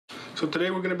So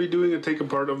today we're going to be doing a take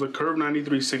apart of the Curve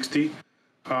 9360.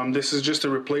 This is just a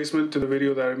replacement to the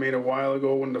video that I made a while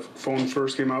ago when the phone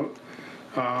first came out.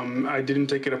 I didn't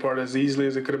take it apart as easily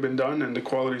as it could have been done, and the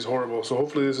quality is horrible. So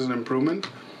hopefully this is an improvement.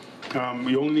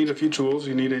 You only need a few tools.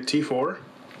 You need a T4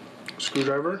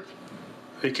 screwdriver,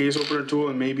 a case opener tool,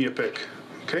 and maybe a pick.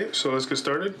 Okay, so let's get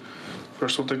started.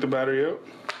 First we'll take the battery out.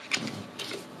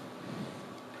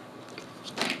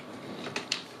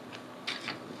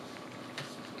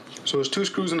 So there's two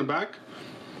screws in the back.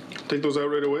 Take those out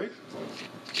right away.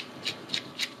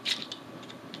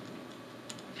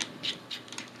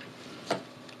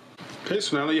 Okay,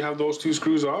 so now that you have those two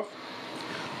screws off,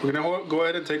 we're going to go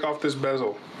ahead and take off this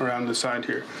bezel around the side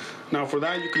here. Now for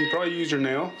that, you can probably use your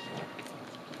nail.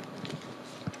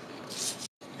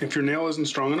 If your nail isn't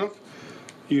strong enough,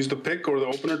 use the pick or the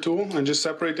opener tool and just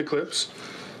separate the clips.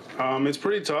 It's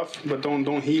pretty tough, but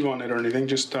don't heave on it or anything.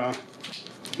 Just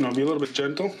be a little bit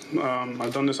gentle.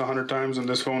 I've done this 100 times and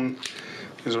this phone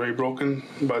is already broken,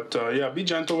 but yeah, be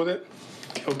gentle with it.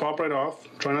 It'll pop right off.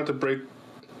 Try not to break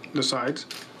the sides.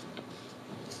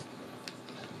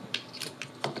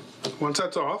 Once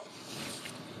that's off,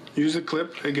 use the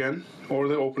clip again or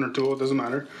the opener tool, it doesn't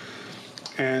matter,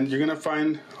 and you're gonna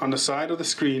find on the side of the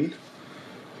screen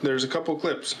there's a couple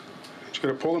clips.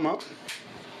 You're gonna pull them up.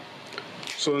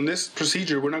 So in this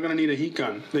procedure, we're not going to need a heat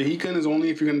gun. The heat gun is only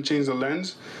if you're going to change the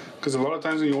lens, because a lot of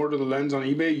times when you order the lens on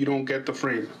eBay, you don't get the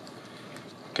frame.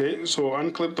 Okay, so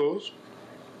unclip those.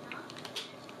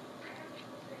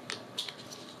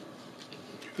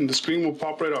 And the screen will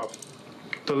pop right off.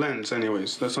 The lens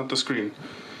anyways, that's not the screen.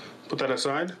 Put that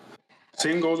aside.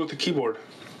 Same goes with the keyboard.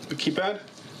 The keypad.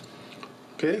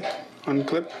 Okay,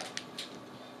 unclip.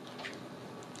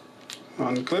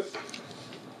 Unclip.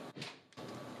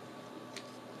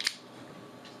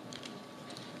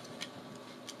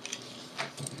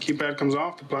 Keypad comes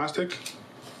off, the plastic.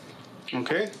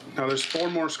 Okay, now there's 4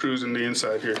 more screws in the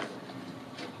inside here.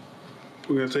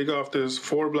 We're going to take off those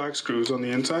 4 black screws on the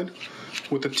inside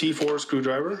with the T4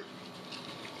 screwdriver.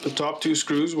 The top 2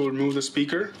 screws will remove the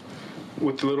speaker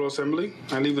with the little assembly.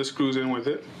 I leave the screws in with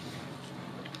it.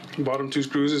 The bottom 2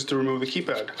 screws is to remove the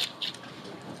keypad.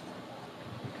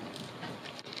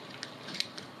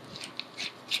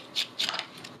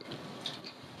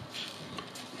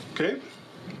 Okay,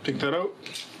 take that out.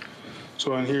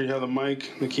 So in here you have the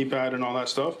mic, the keypad, and all that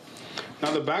stuff.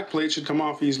 Now the back plate should come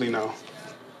off easily now.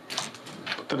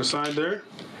 Put that aside there.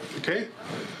 Okay.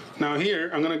 Now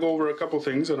here, I'm going to go over a couple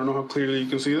things. I don't know how clearly you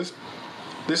can see this.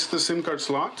 This is the SIM card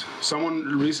slot.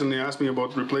 Someone recently asked me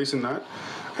about replacing that,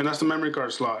 and that's the memory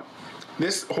card slot.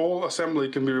 This whole assembly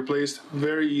can be replaced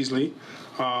very easily.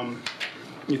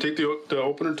 You take the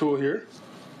opener tool here.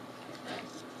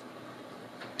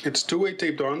 It's 2-way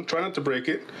taped on. Try not to break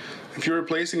it. If you're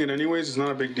replacing it anyways, it's not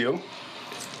a big deal.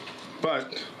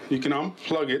 But you can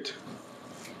unplug it,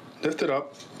 lift it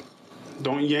up,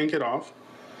 don't yank it off,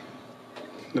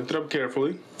 lift it up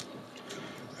carefully,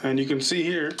 and you can see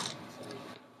here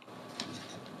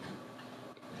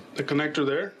the connector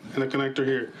there and the connector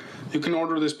here. You can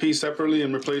order this piece separately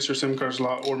and replace your SIM card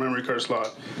slot or memory card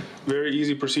slot. Very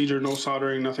easy procedure, no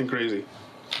soldering, nothing crazy.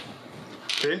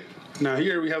 Okay, now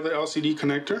here we have the LCD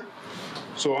connector.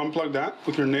 So unplug that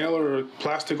with your nail or a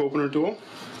plastic opener tool.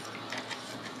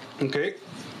 Okay,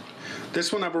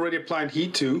 this one I've already applied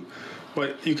heat to,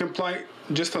 but you can apply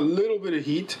just a little bit of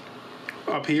heat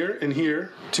up here and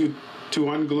here to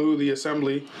unglue the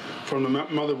assembly from the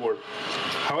motherboard.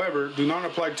 However, do not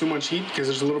apply too much heat because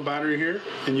there's a little battery here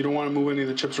and you don't want to move any of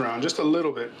the chips around, just a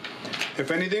little bit.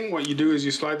 If anything, what you do is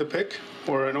you slide the pick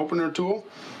or an opener tool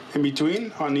in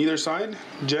between on either side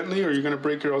gently, or you're going to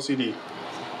break your LCD.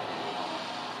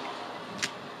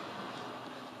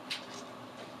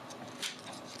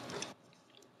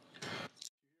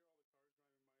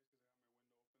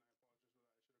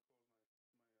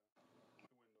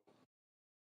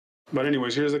 But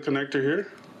anyways, here's the connector here.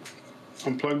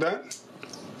 Unplug that.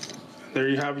 There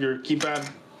you have your keypad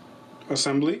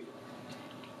assembly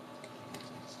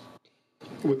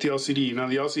with the LCD. Now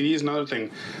the LCD is another thing.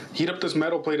 Heat up this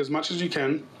metal plate as much as you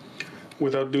can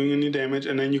without doing any damage,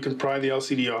 and then you can pry the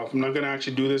LCD off. I'm not going to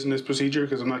actually do this in this procedure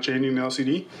because I'm not changing the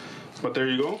LCD, but there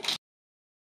you go.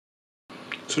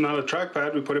 So now the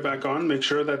trackpad, we put it back on. Make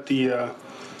sure that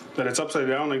that it's upside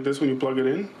down like this when you plug it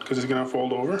in, because it's going to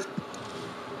fold over.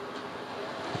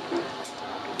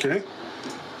 Okay,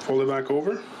 fold it back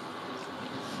over.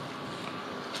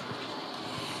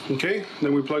 Okay,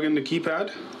 then we plug in the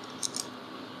keypad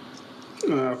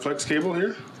flex cable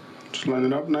here. Just line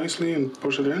it up nicely and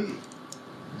push it in.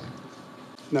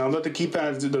 Now that the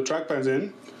trackpad's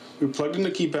in, we plugged in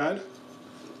the keypad,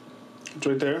 It's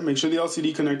right there. Make sure the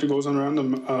LCD connector goes on around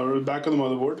the back of the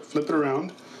motherboard. Flip it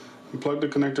around and plug the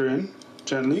connector in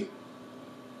gently.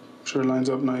 Make sure it lines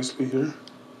up nicely here.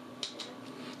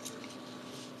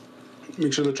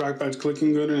 Make sure the trackpad's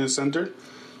clicking good and it's centered.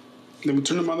 Then we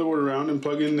turn the motherboard around and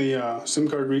plug in the SIM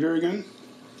card reader again.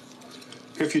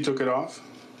 If you took it off.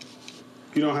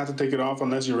 You don't have to take it off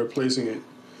unless you're replacing it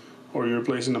or you're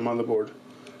replacing the motherboard.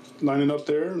 Line it up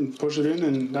there and push it in,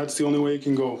 and that's the only way it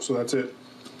can go, so that's it.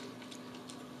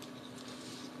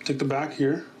 Take the back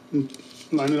here and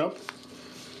line it up.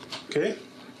 Okay.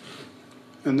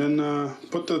 And then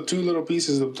put the two little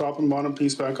pieces, the top and bottom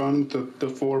piece, back on the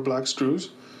 4 black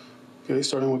screws. Okay,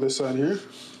 starting with this side here.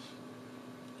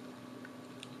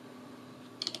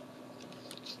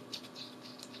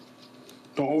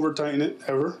 Don't over tighten it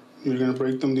ever. You're going to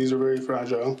break them. These are very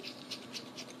fragile.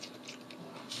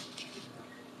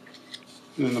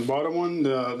 And then the bottom one,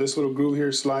 this little groove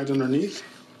here slides underneath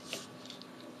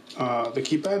the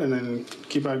keypad, and then the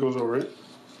keypad goes over it.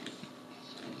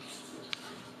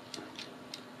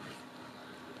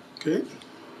 Okay.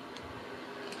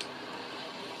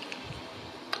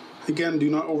 Again, do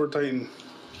not over tighten.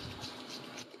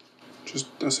 Just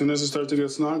as soon as it starts to get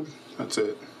snug, that's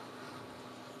it.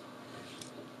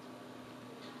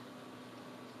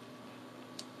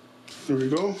 There we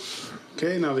go.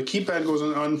 Okay, now the keypad goes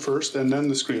on first and then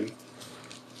the screen.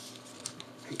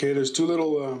 Okay, there's two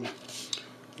little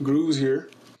grooves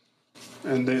here,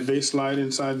 and they slide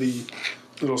inside the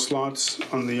little slots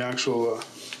on the actual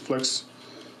flex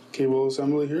cable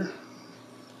assembly here.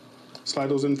 Slide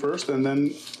those in first and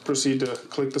then proceed to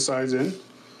click the sides in.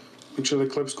 Make sure the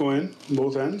clips go in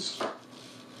both ends.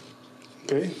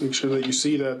 Okay, make sure that you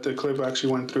see that the clip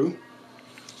actually went through.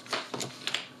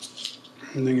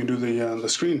 And then you do the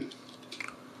screen.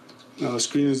 Now the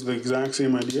screen is the exact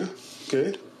same idea.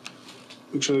 Okay,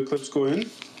 make sure the clips go in.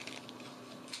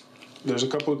 There's a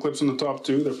couple of clips on the top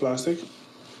too, they're plastic.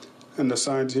 And the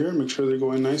sides here, make sure they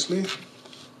go in nicely.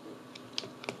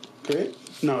 Okay,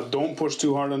 now don't push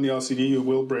too hard on the LCD, you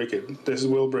will break it. This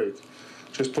will break.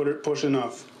 Just push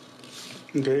enough.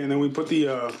 Okay, and then we put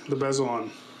the bezel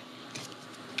on.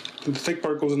 The thick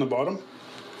part goes in the bottom.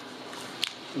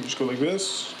 You just go like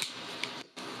this.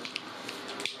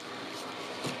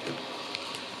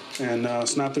 And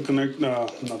snap the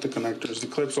not the connectors, the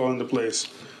clips all into place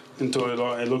until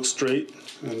it looks straight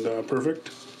and perfect.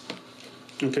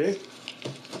 Okay.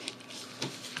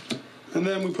 And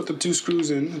then we put the 2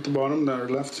 screws in at the bottom that are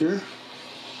left here.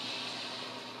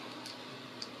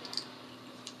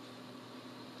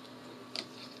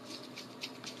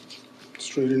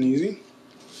 Straight and easy.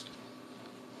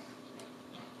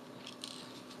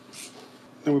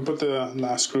 Then we put the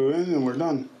last screw in and we're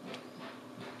done.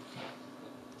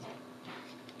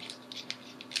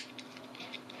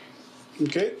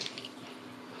 Okay,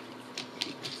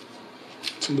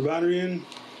 put the battery in,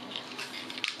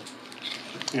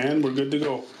 and we're good to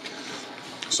go.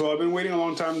 So I've been waiting a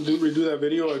long time to redo that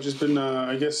video. I've just been,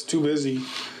 I guess, too busy.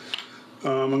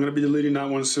 I'm going to be deleting that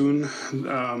one soon.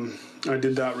 I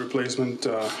did that replacement,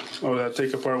 or that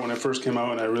take apart when it first came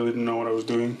out, and I really didn't know what I was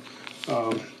doing,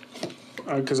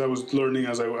 because I was learning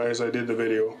as I did the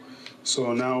video.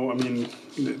 So now, I mean,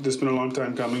 this has been a long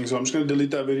time coming, so I'm just going to delete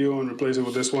that video and replace it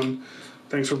with this one.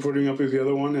 Thanks for putting up with the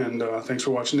other one, and thanks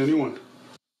for watching the new one.